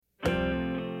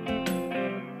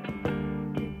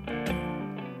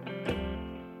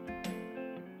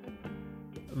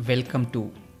Welcome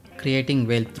to Creating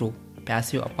Wealth Through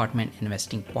Passive Apartment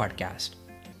Investing podcast.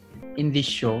 In this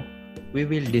show, we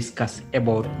will discuss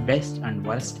about best and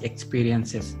worst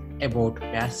experiences about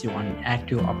passive and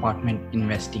active apartment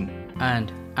investing.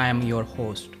 And I am your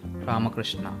host,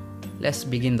 Ramakrishna. Let's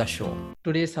begin the show.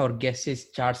 Today's our guest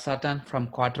is Chad Sutton from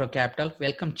Quattro Capital.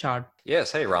 Welcome, Chad.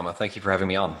 Yes. Hey, Rama. Thank you for having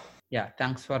me on. Yeah,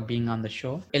 thanks for being on the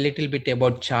show. A little bit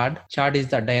about Chad. Chad is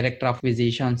the Director of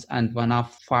Acquisitions and one of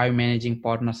 5 managing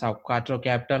partners of Quattro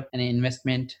Capital, an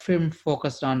investment firm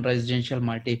focused on residential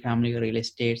multifamily real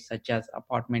estate such as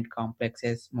apartment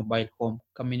complexes, mobile home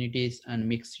communities, and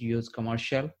mixed-use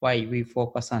commercial. Why we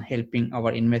focus on helping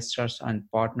our investors and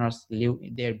partners live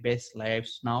their best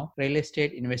lives now. Real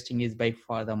estate investing is by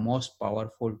far the most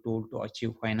powerful tool to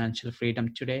achieve financial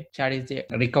freedom today. Chad is a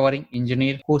recovering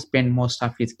engineer who spent most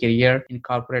of his career in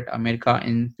corporate America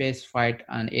in space flight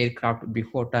and aircraft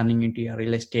before turning into a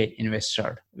real estate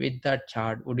investor. With that,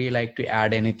 Chad, would you like to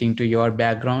add anything to your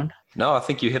background? No, I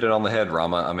think you hit it on the head,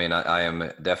 Rama. I mean, I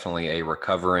am definitely a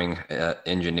recovering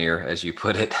engineer, as you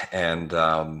put it, and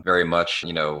very much,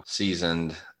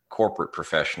 seasoned corporate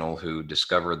professional who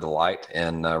discovered the light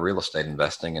in real estate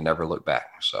investing and never looked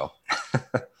back. So.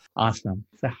 Awesome.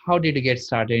 So how did you get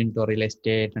started into real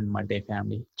estate and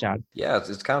multifamily, Chad? Yeah,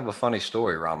 it's kind of a funny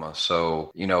story, Rama.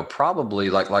 So, probably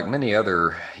like many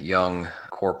other young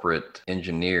corporate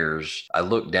engineers, I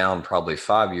looked down probably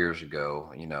 5 years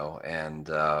ago, and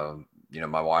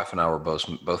my wife and I were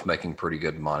both making pretty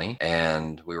good money,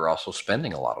 and we were also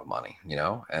spending a lot of money,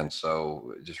 and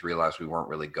so just realized we weren't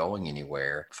really going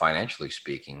anywhere financially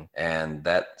speaking, and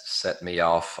that set me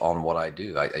off on what I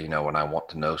do. When I want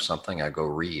to know something, I go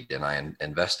read and I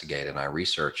investigate and I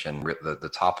research, and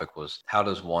the topic was, how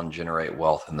does one generate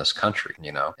wealth in this country,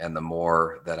 and the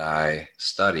more that I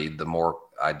studied, the more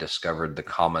I discovered the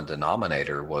common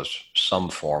denominator was some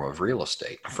form of real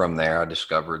estate. From there, I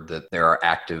discovered that there are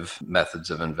active methods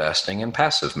of investing and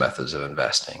passive methods of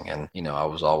investing. And, I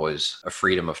was always a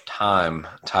freedom of time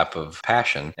type of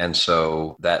passion. And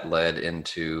so that led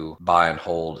into buy and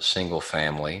hold single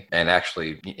family. And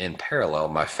actually, in parallel,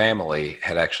 my family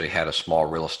had actually had a small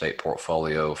real estate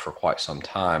portfolio for quite some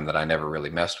time that I never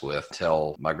really messed with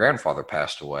till my grandfather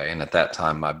passed away. And at that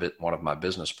time, one of my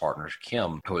business partners,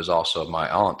 Kim, who is also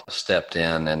my aunt, stepped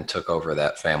in and took over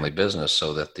that family business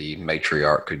so that the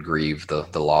matriarch could grieve the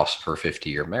loss of her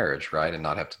 50-year marriage, right, and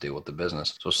not have to deal with the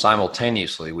business. So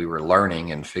simultaneously, we were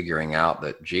learning and figuring out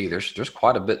that, there's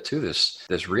quite a bit to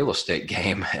this real estate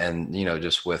game, and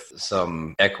just with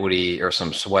some equity or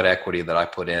some sweat equity that I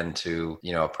put into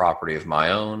a property of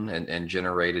my own and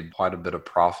generated quite a bit of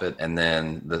profit, and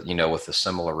then with the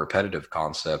similar repetitive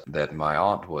concept that my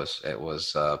aunt was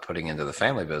putting into the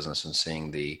family business and seeing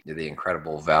the incredible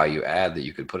value add that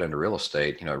you could put into real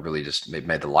estate, it really just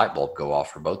made the light bulb go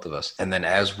off for both of us. And then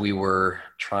as we were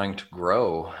trying to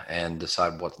grow and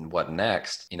decide what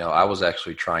next, I was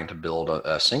actually trying to build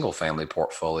a single family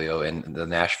portfolio in the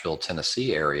Nashville,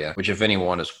 Tennessee area, which if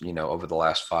anyone has, over the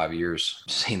last 5 years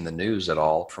seen the news at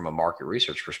all from a market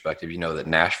research perspective, that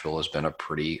Nashville has been a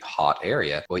pretty hot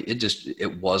area. Well,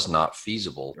 it was not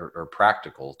feasible or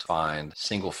practical to find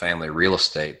single family real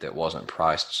estate that wasn't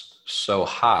priced so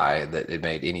high that it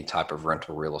made any type of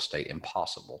rental real estate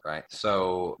impossible, right?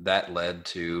 So that led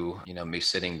to, me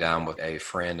sitting down with a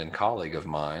friend and colleague of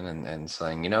mine and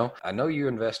saying, I know you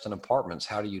invest in apartments.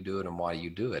 How do you do it and why do you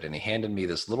do it? And he handed me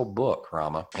this little book,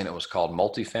 Rama, and it was called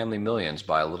Multifamily Millions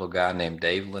by a little guy named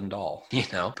Dave Lindahl,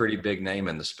 pretty big name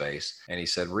in the space. And he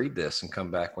said, read this and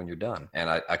come back when you're done. And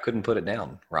I couldn't put it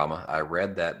down, Rama. I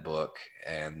read that book,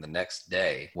 and the next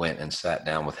day went and sat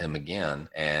down with him again.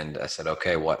 And I said,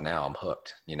 okay, what now? I'm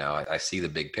hooked. I see the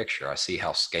big picture. I see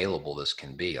how scalable this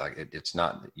can be. Like it's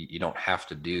not, you don't have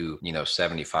to do,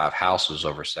 75 houses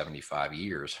over 75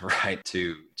 years, right?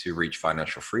 To reach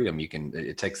financial freedom.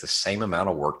 It takes the same amount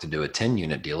of work to do a 10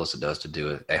 unit deal as it does to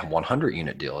do a 100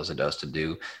 unit deal as it does to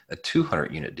do a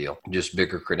 200 unit deal, just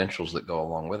bigger credentials that go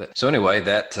along with it. So anyway,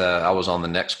 I was on the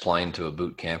next plane to a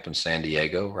boot camp in San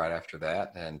Diego right after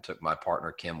that and took my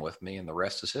partner Kim with me, and the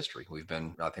rest is history.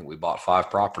 I think we bought 5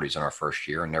 properties in our first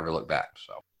year and never looked back.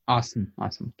 So. Awesome.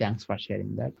 Thanks for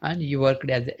sharing that. And you worked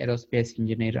as an aerospace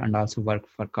engineer and also worked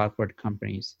for corporate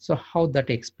companies. So how that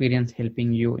experience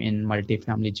helping you in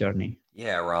multifamily journey?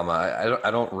 Yeah, Rama,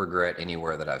 I don't regret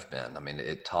anywhere that I've been. I mean,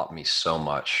 it taught me so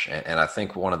much. And I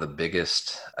think one of the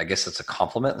biggest, I guess it's a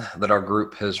compliment that our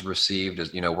group has received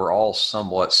is, we're all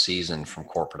somewhat seasoned from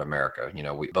corporate America.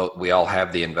 We all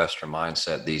have the investor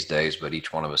mindset these days, but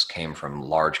each one of us came from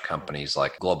large companies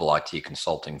like global IT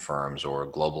consulting firms or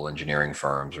global engineering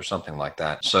firms or something like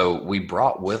that. So we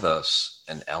brought with us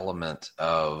an element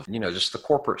of, just the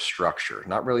corporate structure,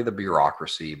 not really the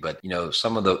bureaucracy, but,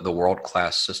 some of the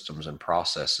world-class systems and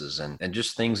processes and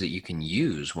just things that you can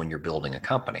use when you're building a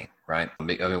company, right? I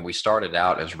mean, we started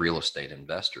out as real estate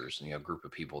investors, a group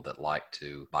of people that like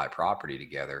to buy property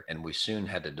together. And we soon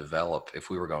had to develop, if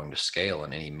we were going to scale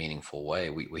in any meaningful way,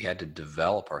 we had to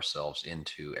develop ourselves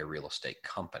into a real estate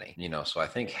company, so I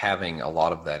think having a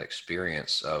lot of that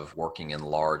experience of working in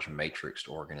large matrixed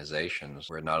organizations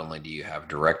where not only do you have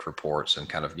direct reports and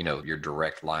kind of, your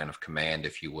direct line of command,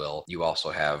 if you will, you also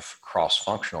have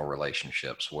cross-functional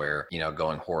relationships where,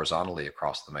 going horizontally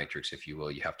across the matrix, if you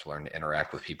will, you have to learn to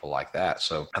interact with people like that.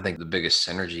 So I think the biggest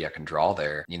synergy I can draw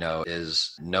there,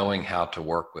 is knowing how to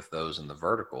work with those in the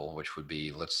vertical, which would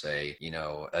be, let's say,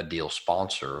 a deal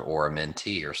sponsor or a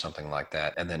mentee or something like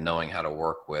that. And then knowing how to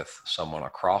work with someone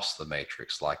across the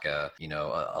matrix, like a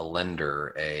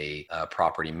lender, a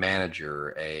property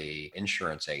manager, a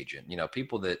insurance agent,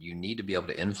 people that you need to be able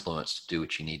to influence to do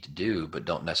what you need to do, but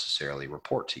don't necessarily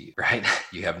report to you, right?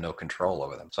 You have no control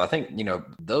over them. So I think,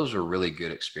 those are really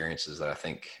good experiences that I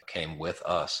think came with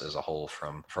us as a whole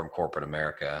from corporate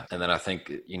America. And then I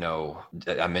think,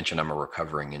 I mentioned I'm a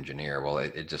recovering engineer. Well,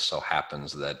 it just so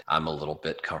happens that I'm a little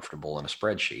bit comfortable in a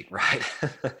spreadsheet, right?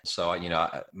 So,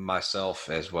 myself,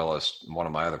 as well as one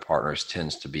of my other partners,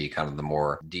 tends to be kind of the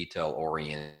more detail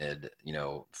oriented,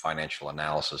 financial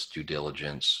analysis, due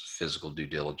diligence, physical due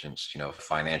diligence,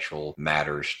 financial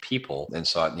matters people. And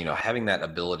so, having that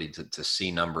ability to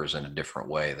see numbers in a different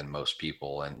way than most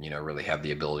people and, really have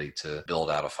the ability to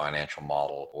build out a financial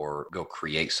model or go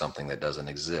create something that doesn't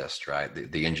exist,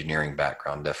 right? The engineering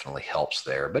background definitely helps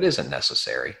there, but isn't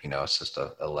necessary. It's just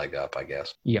a leg up, I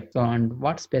guess. Yep. So, and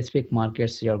what specific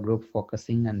markets your group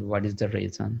focusing and what is the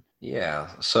reason? Yeah,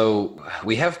 so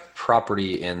we have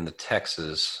property in the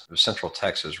Central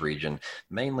Texas region,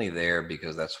 mainly there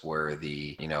because that's where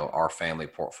our family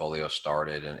portfolio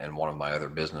started. And one of my other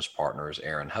business partners,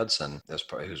 Erin Hudson,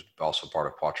 who's also part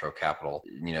of Quattro Capital,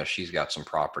 she's got some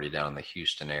property down in the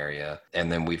Houston area.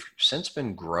 And then we've since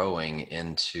been growing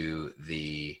into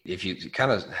if you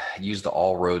kind of use the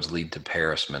all roads lead to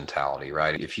Paris mentality,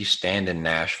 right? If you stand in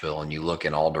Nashville and you look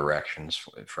in all directions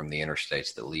from the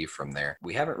interstates that leave from there,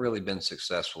 we haven't really been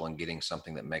successful in getting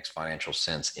something that makes financial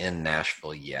sense in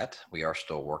Nashville yet. We are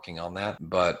still working on that,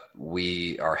 but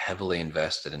we are heavily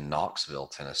invested in Knoxville,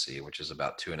 Tennessee, which is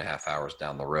about 2.5 hours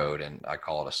down the road. And I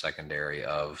call it a secondary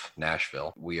of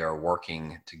Nashville. We are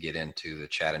working to get into the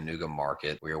Chattanooga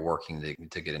market. We are working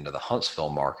to get into the Huntsville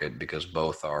market because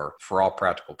both are, for all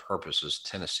practical purposes,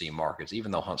 Tennessee markets.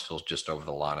 Even though Huntsville's just over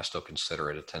the line, I still consider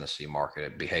it a Tennessee market.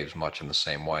 It behaves much in the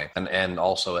same way. And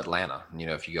also Atlanta.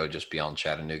 If you go just beyond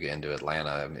Chattanooga into Atlanta,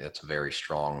 I mean, it's a very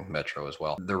strong metro as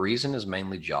well. The reason is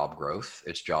mainly job growth.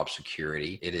 It's job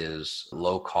security. It is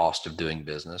low cost of doing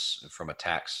business from a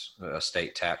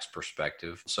state tax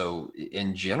perspective. So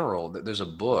in general, there's a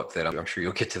book that I'm sure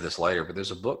you'll get to this later, but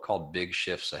there's a book called Big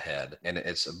Shifts Ahead. And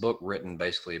it's a book written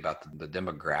basically about the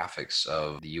demographics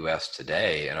of the U.S.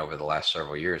 today and over the last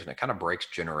several years. And it kind of breaks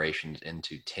generations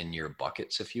into 10-year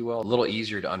buckets, if you will. A little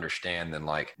easier to understand than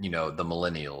the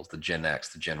millennials, the Gen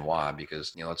X, the Gen Y,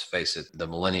 because, let's face it, the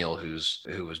millennial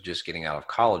who was just getting out of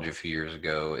college a few years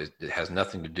ago, it has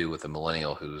nothing to do with the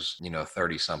millennial who's,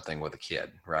 30 something with a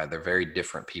kid, right? They're very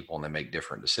different people and they make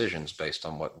different decisions based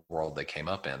on what world they came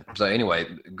up in. So anyway,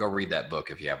 go read that book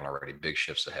if you haven't already. Big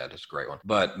Shifts Ahead. It's a great one.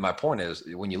 But my point is,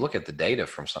 when you look at the data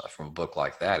from a book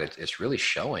like that, it's really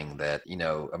showing that,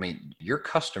 your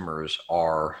customers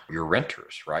are your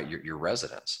renters, right? Your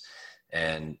residents.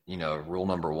 And, rule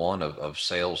number one of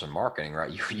sales and marketing,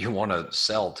 right? You want to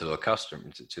sell to a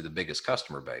customer, to the biggest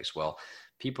customer base. Well,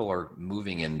 people are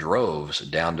moving in droves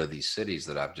down to these cities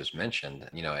that I've just mentioned,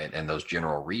 and those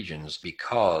general regions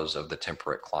because of the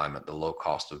temperate climate, the low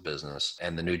cost of business,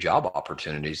 and the new job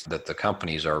opportunities that the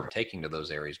companies are taking to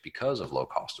those areas because of low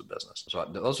cost of business. So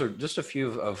those are just a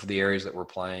few of the areas that we're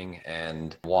playing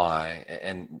and why.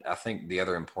 And I think the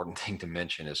other important thing to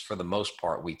mention is, for the most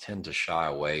part, we tend to shy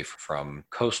away from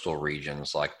coastal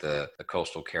regions like the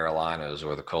coastal Carolinas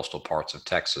or the coastal parts of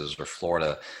Texas or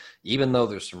Florida. Even though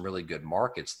there's some really good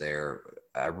markets there,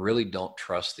 I really don't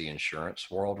trust the insurance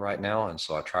world right now. And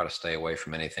so I try to stay away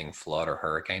from anything flood or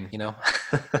hurricane,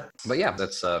 But yeah,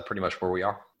 that's pretty much where we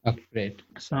are. Okay, great.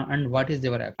 So, and what is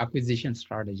your acquisition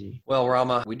strategy? Well,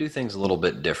 Rama, we do things a little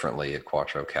bit differently at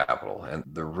Quattro Capital. And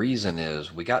the reason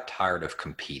is we got tired of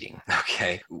competing.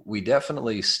 Okay. We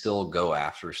definitely still go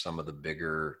after some of the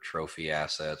bigger trophy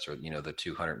assets or, the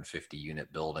 250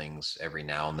 unit buildings every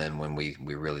now and then when we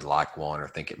really like one or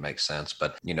think it makes sense.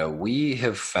 But, we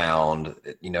have found,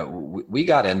 we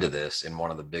got into this in one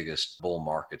of the biggest bull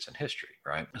markets in history,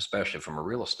 right? Especially from a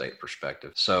real estate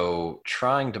perspective. So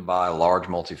trying to buy large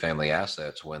multifamily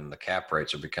assets when the cap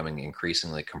rates are becoming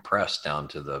increasingly compressed down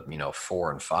to the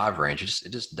 4 and 5 range, it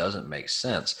just doesn't make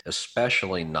sense,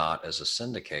 especially not as a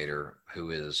syndicator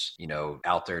who is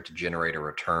out there to generate a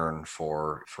return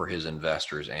for his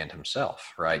investors and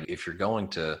himself, right? If you're going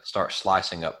to start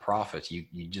slicing up profits, you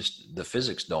just, the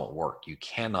physics don't work. You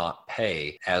cannot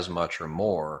pay as much or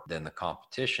more than the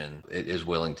competition is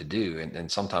willing to do,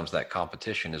 and sometimes that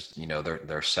competition is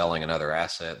they're selling another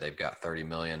asset. They've got 30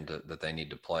 million that they need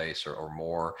to place or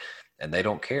more. And they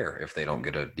don't care if they don't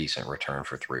get a decent return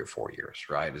for 3 or 4 years,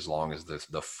 right? As long as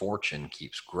the fortune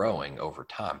keeps growing over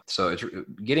time. So it's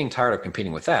getting tired of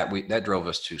competing with that. That drove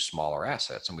us to smaller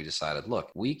assets. And we decided, look,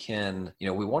 we can,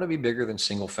 we want to be bigger than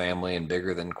single family and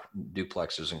bigger than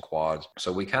duplexes and quads.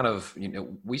 So we kind of,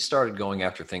 we started going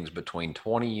after things between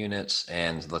 20 units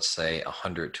and let's say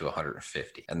 100 to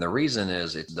 150. And the reason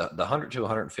is the 100 to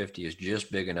 150 is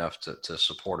just big enough to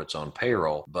support its own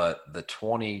payroll. But the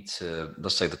 20 to,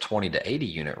 let's say the 20 to 80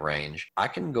 unit range, I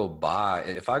can go buy,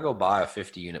 if I go buy a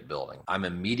 50 unit building, I'm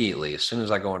immediately, as soon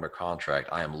as I go under contract,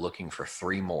 I am looking for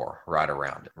 3 more right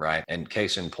around it, right? And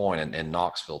case in point, in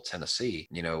Knoxville, Tennessee,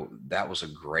 that was a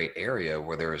great area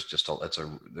where there is just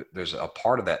there's a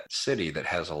part of that city that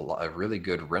has a really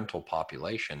good rental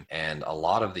population. And a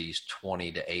lot of these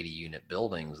 20 to 80 unit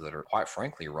buildings that are quite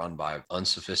frankly run by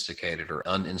unsophisticated or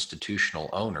uninstitutional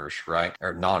owners, right?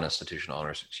 Or non-institutional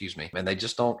owners, excuse me. And they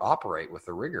just don't operate with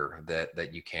the rigor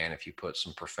that you can if you put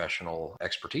some professional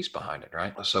expertise behind it,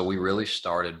 right? So we really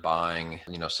started buying,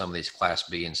 some of these class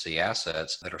B and C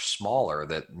assets that are smaller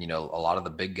that, a lot of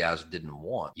the big guys didn't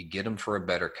want. You get them for a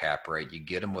better cap rate, you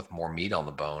get them with more meat on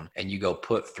the bone, and you go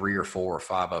put 3 or 4 or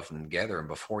 5 of them together. And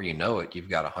before you know it, you've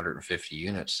got 150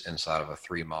 units inside of a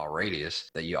 3-mile radius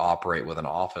that you operate with an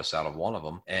office out of one of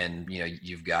them. And,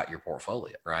 you've got your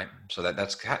portfolio, right? So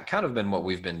that's kind of been what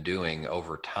we've been doing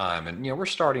over time. And, we're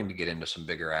starting to get into some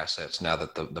bigger assets now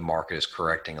that the market is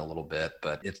correcting a little bit,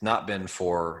 but it's not been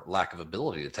for lack of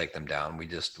ability to take them down.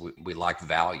 We like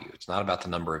value. It's not about the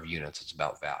number of units, it's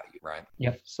about value, right?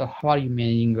 Yep. So how are you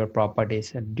managing your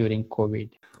properties during COVID?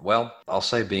 Well, I'll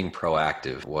say being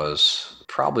proactive was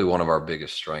probably one of our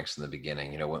biggest strengths in the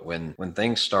beginning. When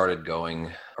things started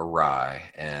going awry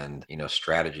and,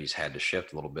 strategies had to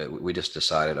shift a little bit, we just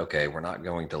decided, okay, we're not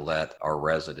going to let our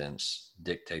residents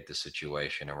dictate the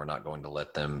situation, and we're not going to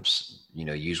let them,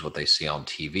 use what they see on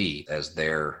TV as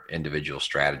their individual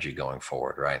strategy going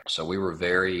forward, right? So we were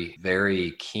very,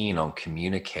 very keen on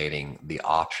communicating the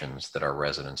options that our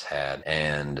residents had.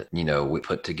 And, we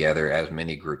put together, as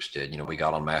many groups did, we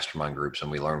got on mastermind groups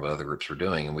and we learned what other groups were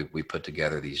doing. And we put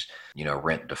together these,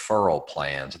 rent deferral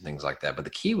plans and things like that. But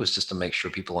the key was just to make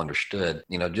sure people understood,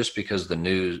 just because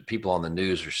people on the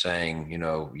news are saying,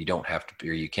 you don't have to,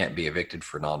 or you can't be evicted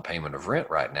for non-payment of rent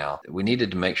right now. We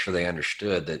needed to make sure they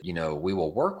understood that, we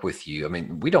will work with you. I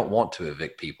mean, we don't want to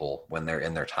evict people when they're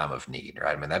in their time of need,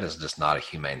 right? I mean, that is just not a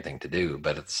humane thing to do.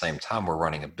 But at the same time, we're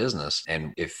running a business.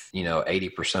 And if,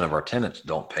 80% of our tenants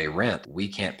don't pay rent, we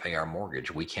can't pay our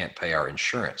mortgage. We can't pay our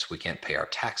insurance. We can't pay our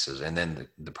taxes. And then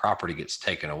the property gets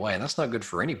taken away. And that's not good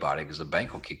for anybody because the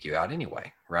bank will kick you out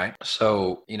anyway, right?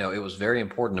 So, it was very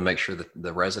important to make sure that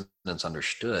the residents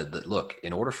understood that, look,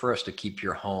 in order for us to keep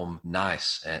your home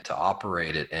nice and to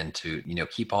operate it and to,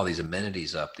 keep all these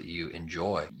amenities up that you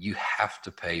enjoy, you have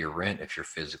to pay your rent if you're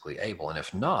physically able. And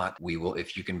if not, we will,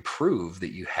 if you can prove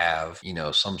that you have,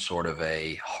 some sort of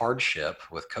a hardship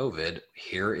with COVID,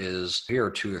 here are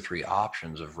 2 or 3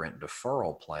 options of rent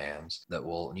deferral plans that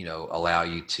will, allow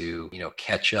you to,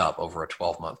 catch up over a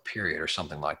 12-month period or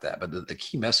something like that. But the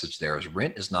key message there is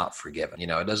rent is not forgiven.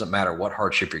 It doesn't matter what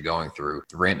hardship you're going through,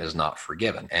 rent is not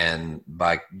forgiven. And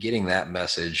by getting that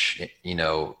message,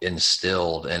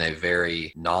 instilled in a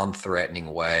very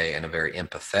non-threatening way and a very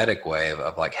empathetic way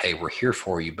of like, hey, we're here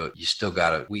for you, but you still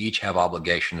we each have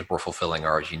obligations. We're fulfilling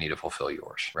ours. You need to fulfill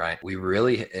yours, right? We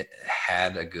really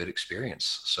had a good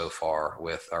experience so far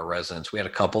with our residents. We had a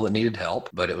couple that needed help,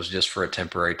 but it was just for a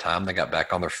temporary time. They got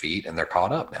back on their feet and they're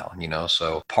caught up now,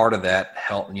 so part of that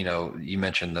help, you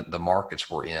mentioned that the markets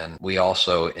we're in, we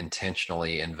also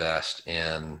intentionally invest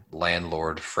in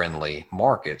landlord friendly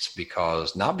markets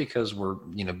not because we're,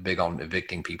 big on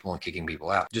evicting people and kicking people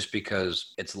out, just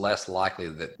because it's less likely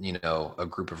that, a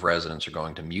group of residents are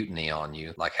going to mutiny on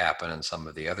you like happened in some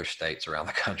of the other states around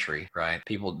the country, right?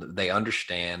 People, they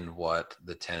understand what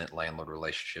the tenant landlord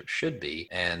relationship should be.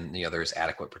 And, there's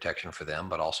adequate protection for them,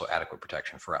 but also adequate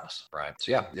protection for us, right?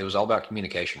 So yeah, it was all about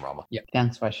communication, Rama. Yeah,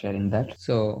 thanks for sharing that.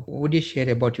 So would you share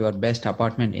about your best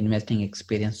apartment investing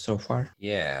experience so far?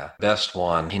 Yeah, best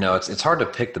one. It's hard to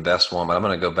pick the best one, but I'm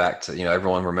going to go back to,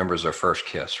 everyone remembers their first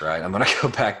kiss, right? I'm going to go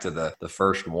back to the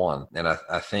first one. And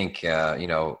I think,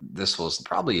 this was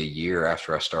probably a year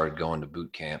after I started going to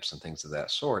boot camps and things of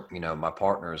that sort. My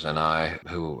partners and I,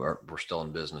 we're still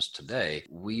in business today,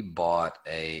 we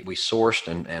sourced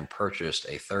and purchased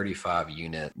a 35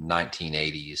 unit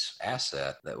 1980s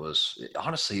asset that was,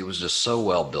 honestly, it was just so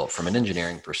well built from an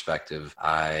engineering perspective.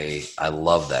 I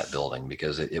love that building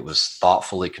because it was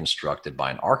thoughtfully constructed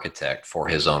by an architect for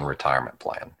his own retirement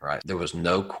plan, right? There was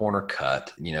no corner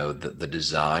cut. The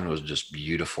design was just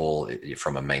beautiful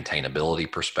from a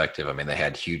maintainability perspective. I mean, they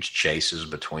had huge chases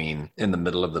in the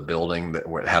middle of the building that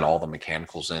had all the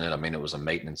mechanicals in it. I mean, it was a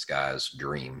maintenance guy's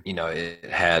dream. It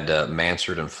had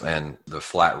mansard and the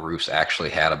flat roofs actually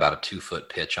had about a 2-foot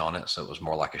pitch on it. So it was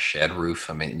more like a shed roof.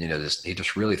 I mean, he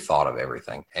just really thought of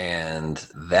everything. And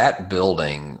that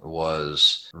building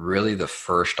was really the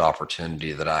first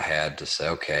opportunity that I had to say,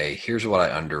 okay, here's what I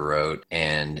underwrote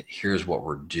and here's what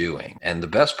we're doing. And the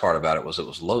best part about it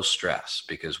was low stress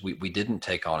because we didn't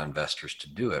take on investors to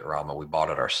do it, Rama. We bought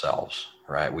it ourselves.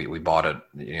 Right. We bought it,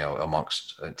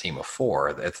 amongst a team of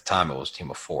 4. At the time it was a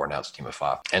team of 4. Now it's a team of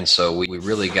 5. And so we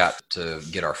really got to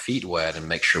get our feet wet and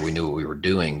make sure we knew what we were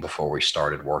doing before we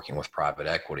started working with private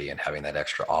equity and having that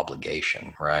extra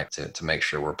obligation, right, to make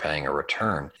sure we're paying a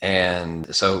return.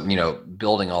 And so,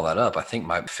 building all that up, I think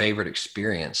my favorite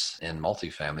experience in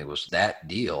multifamily was that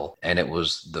deal. And it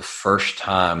was the first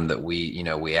time that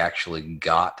we actually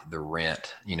got the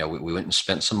rent. We went and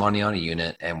spent some money on a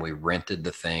unit and we rented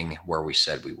the thing where we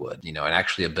said we would, and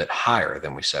actually a bit higher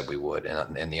than we said we would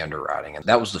in the underwriting. And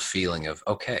that was the feeling of,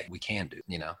 okay, we can do,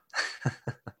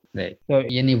 Right. So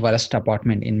any worst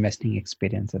apartment investing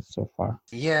experiences so far?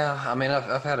 Yeah, I mean,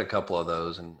 I've had a couple of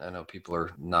those, and I know people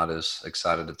are not as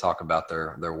excited to talk about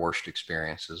their worst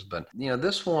experiences, but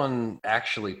this one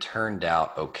actually turned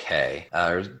out okay.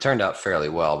 It turned out fairly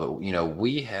well, but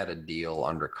we had a deal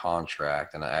under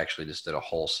contract, and I actually just did a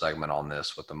whole segment on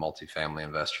this with the Multifamily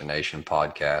Investor Nation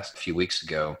podcast a few weeks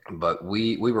ago. But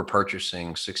we were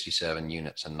purchasing 67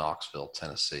 units in Knoxville,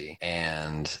 Tennessee,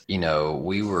 and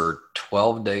we were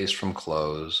 12 days from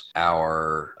close.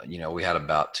 We had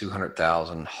about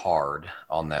 200,000 hard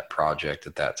on that project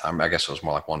at that time. I guess it was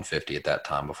more like 150 at that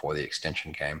time before the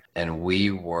extension came. And we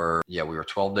were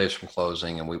 12 days from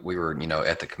closing, and we were,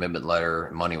 at the commitment letter,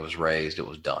 money was raised, it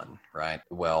was done, right?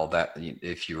 Well,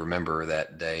 if you remember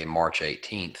that day, March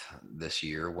 18th this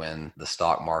year, when the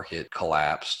stock market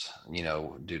collapsed,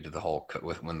 due to the whole,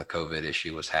 when the COVID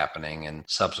issue was happening, and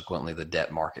subsequently the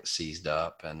debt market seized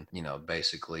up, and,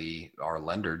 basically our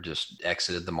lender just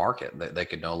exited the market. They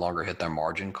could no longer hit their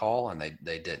margin call, and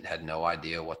they had no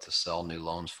idea what to sell new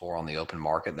loans for on the open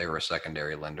market. They were a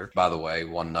secondary lender. By the way,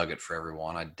 one nugget for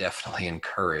everyone, I definitely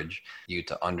encourage you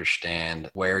to understand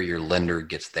where your lender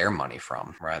gets their money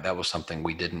from, right? That was something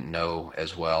we didn't know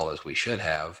as well as we should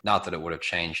have. Not that it would have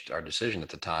changed our decision at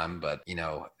the time, but,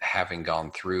 having gone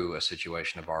through a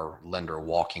situation of our lender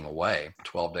walking away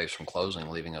 12 days from closing,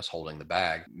 leaving us holding the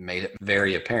bag, made it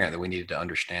very apparent that we needed to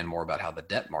understand more about how the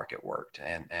debt market worked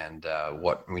and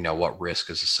what risk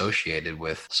is associated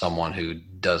with someone who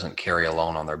doesn't carry a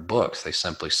loan on their books. They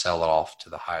simply sell it off to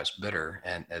the highest bidder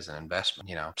and as an investment,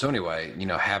 So anyway,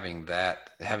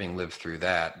 having lived through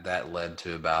that led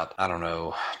to about,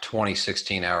 20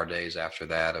 16-hour days after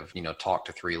that of, talk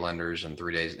to 3 lenders and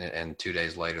 3 days and 2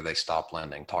 days later, they stopped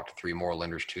lending. Talk to 3 more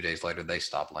lenders, 2 days later, they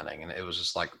stopped lending. And it was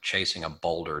just like chasing a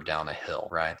boulder down a hill,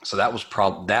 right? So that was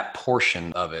that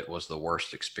portion of it was the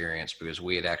worst experience, because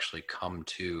we had actually come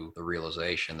to the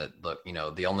realization that, look,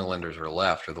 the only lenders are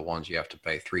left are the ones you have to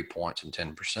pay 3 points and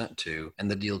 10% to, and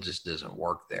the deal just doesn't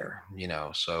work there,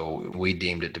 so we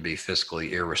deemed it to be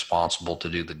fiscally irresponsible to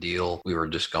do the deal. We were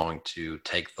just going to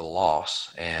take the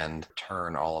loss and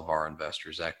turn all of our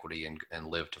investors' equity and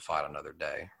live to fight another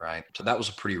day, right? So that was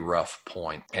a pretty rough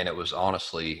point, and it was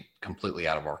honestly completely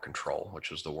out of our control,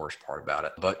 which was the worst part about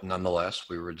it. But nonetheless,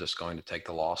 we were just going to take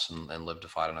the loss and live to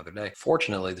fight another day.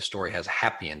 Fortunately, the story has a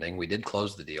happy ending. We did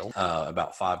close the deal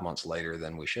about 5 months later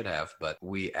than we should have, but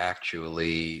we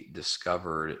actually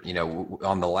discovered,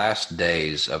 on the last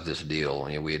days of this deal,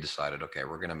 we had decided, okay,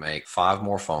 we're going to make 5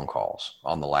 more phone calls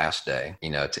on the last day,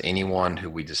 to anyone who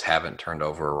we just haven't turned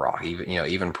over a rock,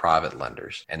 even private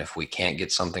lenders. And if we can't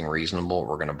get something reasonable,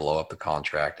 we're going to blow up the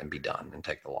contract and be done and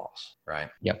take the loss. Right.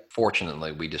 Yep.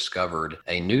 Fortunately, we discovered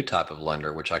a new type of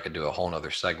lender, which I could do a whole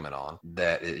nother segment on,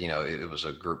 that, it was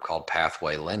a group called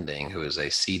Pathway Lending, who is a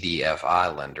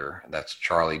CDFI lender. That's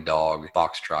Charlie Dog,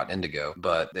 Foxtrot, Indigo,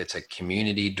 but it's a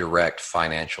community direct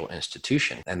financial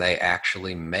institution. And they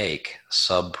actually make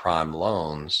subprime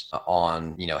loans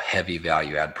on, heavy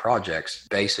value add projects,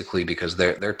 basically because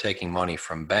they're taking money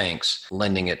from banks,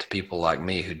 lending it to people like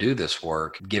me who do this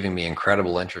work, giving me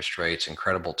incredible interest rates,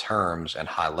 incredible terms, and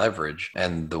high leverage.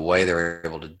 And the way they're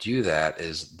able to do that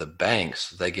is the banks,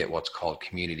 they get what's called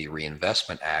Community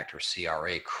Reinvestment Act, or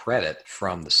CRA, credit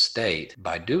from the state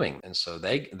by doing. And so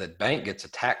the bank gets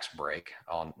a tax break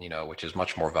on, which is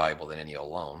much more valuable than any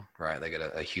loan, right? They get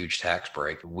a huge tax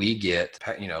break. We get,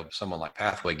 someone like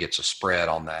Pathway gets a spread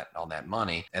on that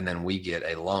money. And then we get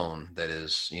a loan that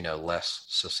is, less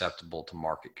susceptible to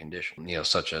market conditions,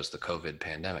 such as the COVID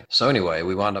pandemic. So anyway,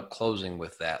 we wound up closing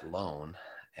with that loan.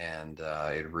 And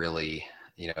it really,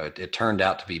 it turned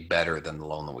out to be better than the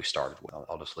loan that we started with.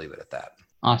 I'll just leave it at that.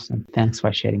 Awesome. Thanks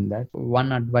for sharing that.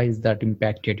 One advice that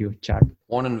impacted you, Chad.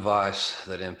 One advice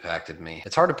that impacted me.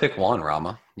 It's hard to pick one,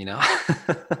 Rama,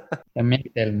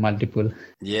 Maybe there are multiple.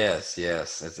 Yes.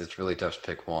 It's really tough to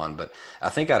pick one, but I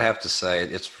think I'd have to say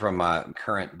it's from my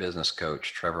current business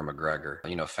coach, Trevor McGregor.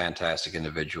 Fantastic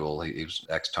individual. He was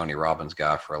ex-Tony Robbins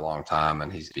guy for a long time,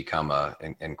 and he's become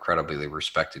an incredibly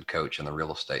respected coach in the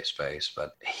real estate space.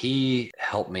 But he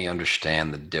helped me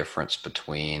understand the difference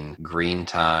between green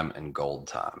time and gold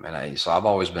time. And so I've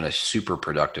always been a super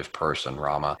productive person,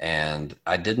 Rama, and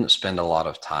I didn't spend a lot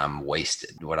of time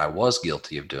wasted. What I was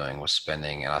guilty of doing was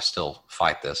spending, and I still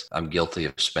fight this, I'm guilty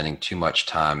of spending too much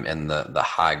time in the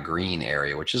high green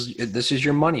area, this is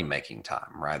your money making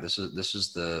time, right? This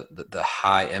is the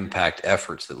high impact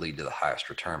efforts that lead to the highest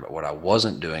return. But what I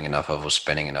wasn't doing enough of was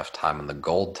spending enough time in the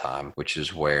gold time, which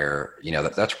is where,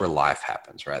 that's where life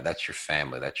happens, right? That's your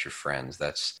family, that's your friends,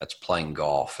 that's playing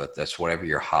golf, that's whatever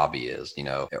your hobby is,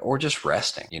 or just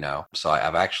resting, So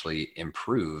I've actually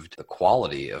improved the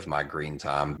quality of my green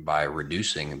time by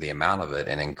reducing the amount of it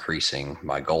and increasing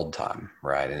my gold time,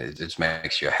 right? And it just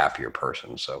makes you a happier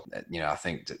person. So, I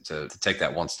think to take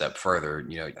that one step further,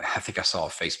 I think I saw a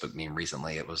Facebook meme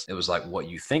recently. It was like what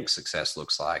you think success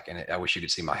looks like. And I wish you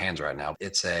could see my hands right now.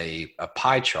 It's a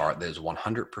pie chart that is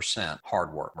 100%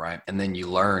 hard work, right? And then you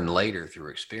learn later through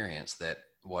experience that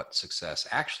what success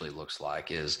actually looks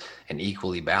like is an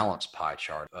equally balanced pie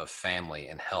chart of family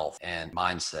and health and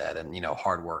mindset and,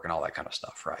 hard work and all that kind of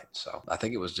stuff. Right. So I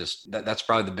think it was just that's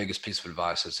probably the biggest piece of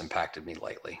advice that's impacted me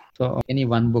lately. So any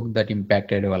one book that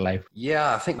impacted your life?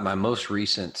 Yeah, I think my most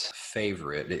recent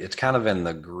favorite, it's kind of in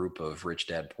the group of Rich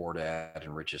Dad, Poor Dad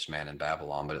and Richest Man in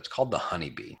Babylon, but it's called The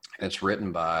Honeybee. And it's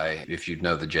written by, if you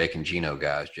know the Jake and Gino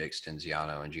guys, Jake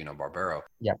Stenziano and Gino Barbero.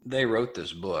 Yeah. They wrote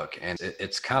this book, and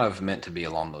it's kind of meant to be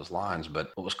along those lines.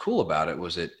 But what was cool about it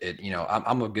was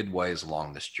I'm a good ways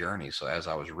along this journey. So as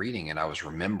I was reading it, I was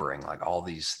remembering like all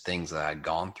these things that I'd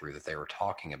gone through that they were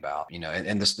talking about,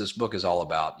 and this book is all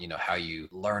about, how you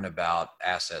learn about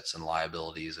assets and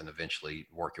liabilities and eventually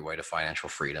work your way to financial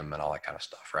freedom and all that kind of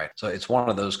stuff. Right. So it's one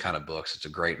of those kind of books. It's a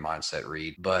great mindset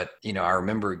read. But, I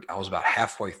remember I was about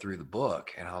halfway through the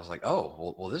book and I was like,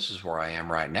 oh, well, this is where I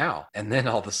am right now. And then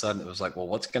all of a sudden it was like, well,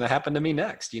 what's going to happen to me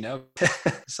next?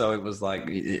 So it was like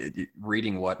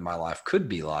reading what my life could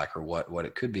be like or what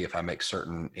it could be if I make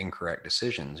certain incorrect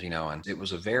decisions, and it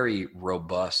was a very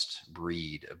robust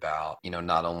read about,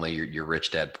 not only your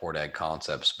Rich Dad, Poor Dad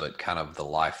concepts, but kind of the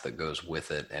life that goes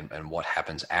with it and what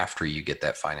happens after you get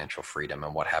that financial freedom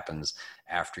and what happens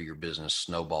after your business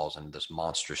snowballs into this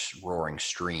monstrous roaring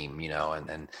stream,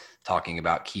 and talking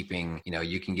about keeping,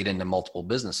 you can get into multiple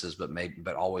businesses,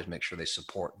 but always make sure they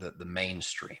support the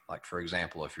mainstream. Like, for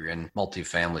example, if you're in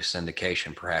multifamily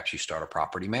syndication, perhaps you start a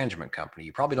property management company.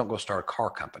 You probably don't go start a car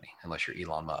company unless you're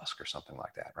Elon Musk or something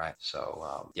like that. Right.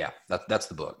 So, that's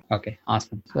the book. Okay.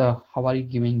 Awesome. So how are you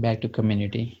giving back to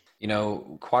community?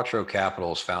 Quattro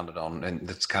Capital is founded on, and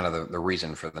that's kind of the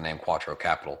reason for the name Quattro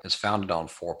Capital. It's founded on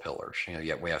 4 pillars.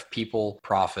 Yet we have people,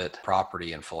 profit,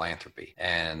 property, and philanthropy.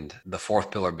 And the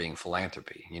 4th pillar being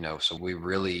philanthropy. So we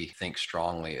really think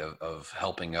strongly of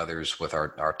helping others with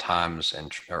our time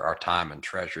and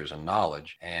treasures and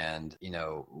knowledge. And,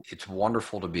 it's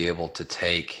wonderful to be able to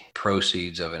take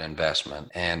proceeds of an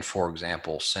investment and, for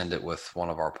example, send it with one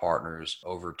of our partners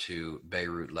over to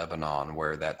Beirut, Lebanon,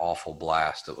 where that awful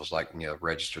blast that was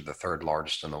registered the 3rd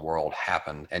largest in the world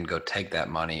happened, and go take that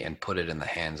money and put it in the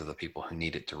hands of the people who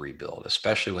need it to rebuild,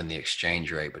 especially when the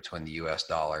exchange rate between the US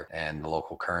dollar and the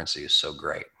local currency is so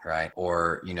great, right?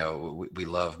 Or, we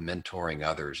love mentoring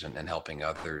others and helping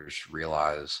others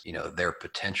realize, their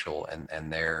potential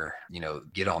and their,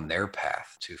 get on their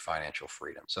path to financial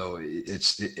freedom. So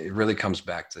it really comes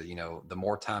back to, the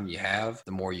more time you have,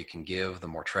 the more you can give, the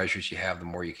more treasures you have, the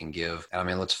more you can give. And I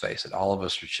mean, let's face it, all of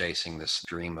us are chasing this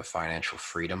dream of financial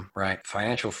freedom, right?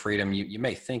 Financial freedom, you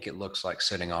may think it looks like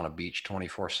sitting on a beach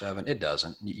 24/7. It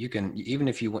doesn't. You can, even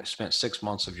if you spent 6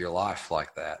 months of your life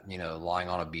like that, lying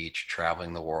on a beach,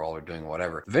 traveling the world or doing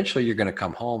whatever, eventually you're going to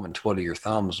come home and twiddle your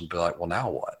thumbs and be like, well, now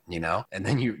what? And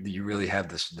then you really have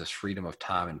this freedom of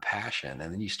time and passion.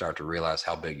 And then you start to realize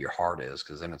how big your heart is,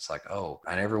 because then it's like, oh,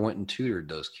 I never went and tutored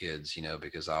those kids,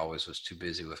 because I always was too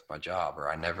busy with my job,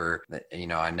 or I never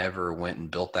went and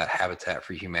built that Habitat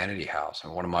for Humanity house.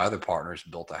 And one of my other partners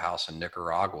built a house in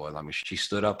Nicaragua. And I mean, she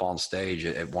stood up on stage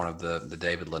at one of the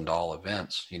David Lindahl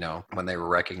events, when they were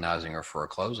recognizing her for a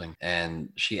closing. And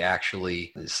she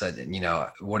actually said,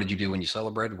 what did you do when you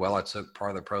celebrated? Well, I took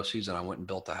part of the proceeds and I went and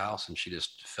built a house. And she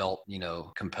just felt,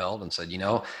 compelled and said,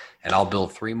 and I'll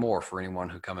build 3 more for anyone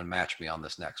who come and match me on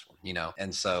this next one,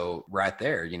 And so right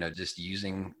there, just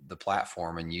using the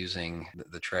platform and using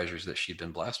the treasures that she'd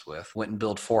been blessed with, went and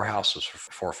built 4 houses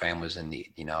for families in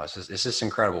need. It's just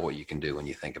incredible what you can do when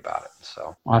you think about it.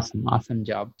 So awesome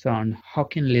job. So how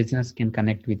can listeners can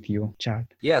connect with you, Chad?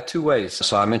 Yeah, 2 ways.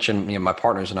 So I mentioned, my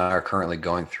partners and I are currently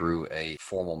going through a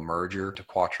formal merger to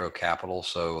Quattro Capital.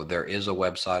 So there is a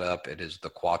website up. It is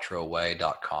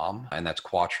thequattroway.com, and that's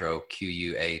Quattro,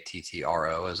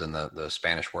 Quattro, as in the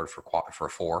Spanish word for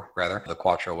 4, rather,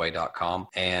 thequattroway.com.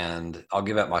 And I'll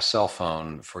give out my cell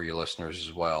phone for your listeners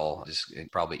as well. It's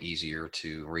probably easier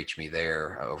to reach me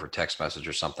there over text message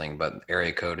or something, but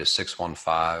area code is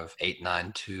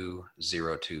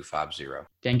 615-892-0250.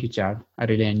 Thank you, Chad. I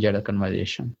really enjoyed the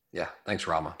conversation. Yeah, thanks,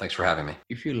 Rama. Thanks for having me.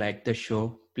 If you like the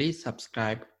show, please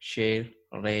subscribe, share,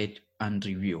 rate, and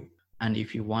review. And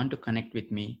if you want to connect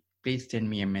with me, please send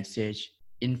me a message,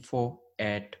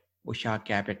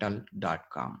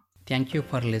 info@ushacapital.com. Thank you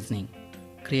for listening.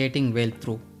 Creating Wealth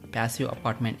Through Passive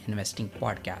Apartment Investing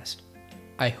Podcast.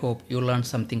 I hope you learned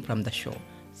something from the show.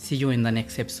 See you in the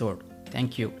next episode.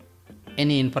 Thank you.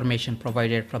 Any information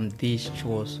provided from these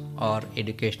shows are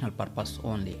educational purpose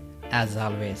only. As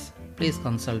always, please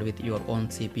consult with your own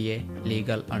CPA,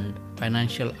 legal and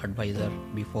financial advisor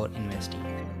before investing.